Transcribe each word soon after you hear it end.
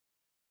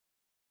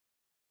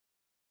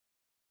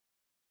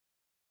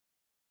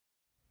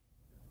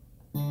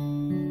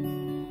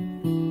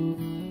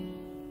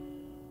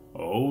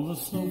the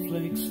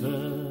snowflakes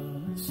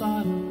fell in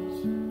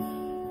silence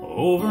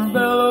over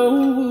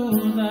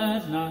Belleau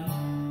that night,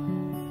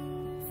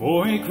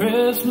 for a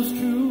Christmas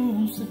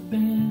truce had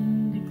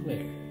been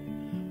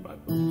declared by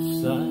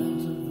both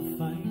sides of the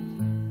fight.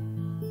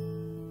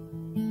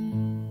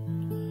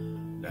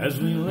 As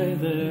we lay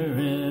there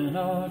in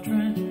our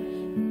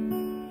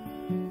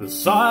trenches, the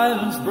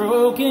silence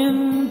broke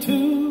in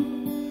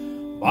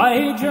two by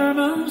a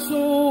German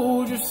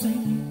soldier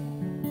singing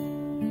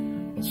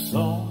a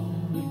song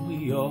that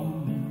we all knew.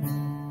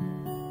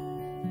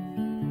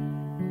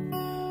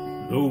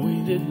 Though we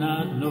did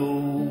not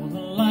know the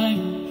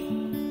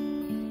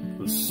language,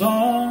 the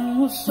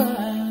song was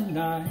Silent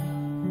Night,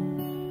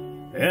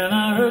 and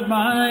I heard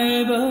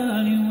my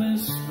buddy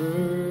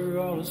whisper,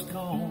 all is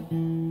calm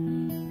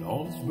and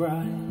all is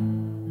bright.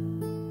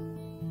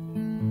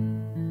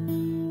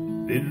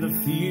 Then the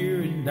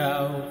fear and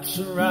doubt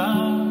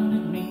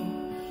surrounded me,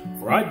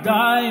 for I'd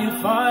die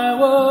if I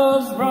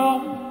was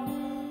wrong.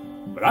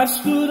 But I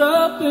stood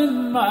up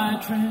in my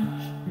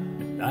trench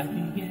and I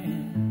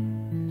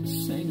began to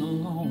sing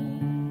along.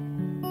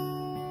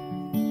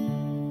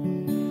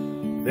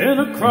 Then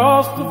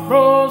across the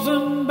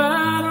frozen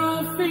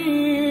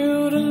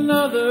battlefield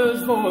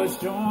another's voice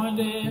joined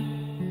in,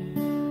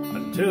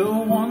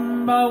 until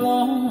one by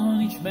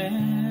one each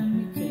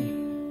man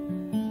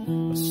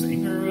became a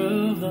singer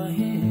of the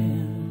hymn.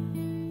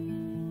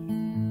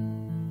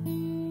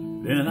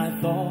 Then I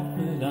thought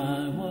that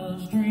I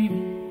was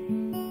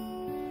dreaming,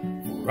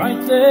 for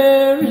right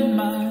there in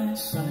my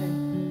sight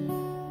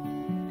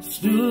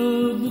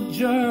stood the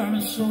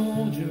German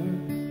soldier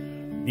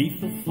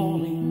beneath the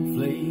falling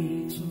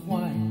flakes of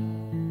white.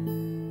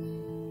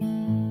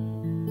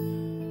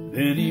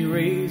 Then he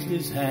raised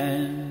his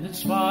hand and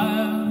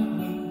smiled at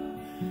me,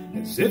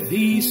 as if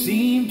he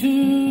seemed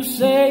to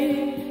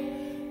say,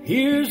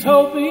 here's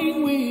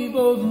hoping we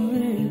both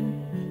live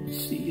to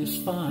see us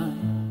find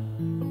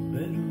a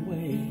better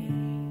way.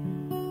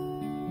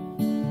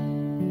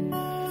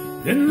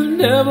 Then the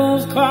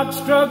devil's clock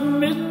struck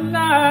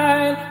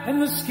midnight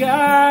and the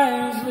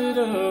skies lit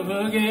up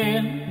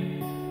again,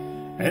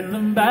 and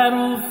the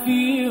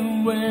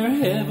battlefield where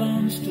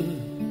heaven stood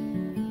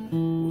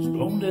was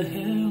blown to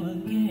hell again.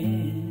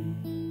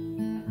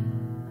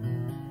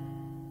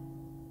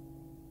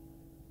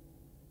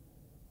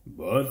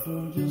 But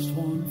for just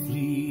one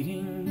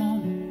fleeting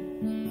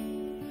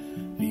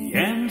moment, the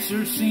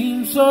answer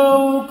seemed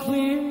so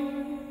clear.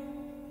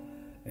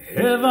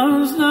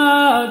 Heaven's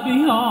not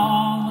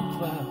beyond the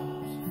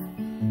clouds,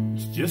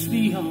 it's just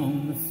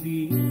beyond the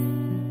fear.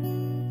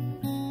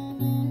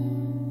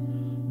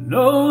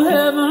 No,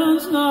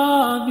 heaven's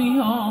not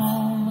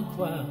beyond the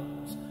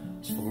clouds,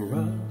 it's for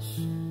us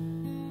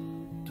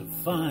to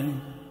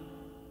find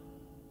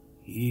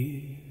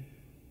here.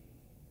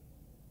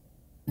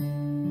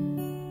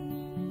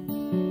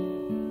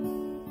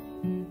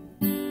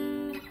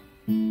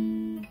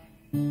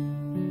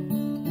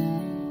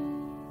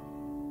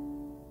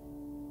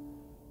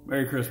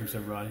 Merry Christmas,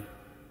 everybody.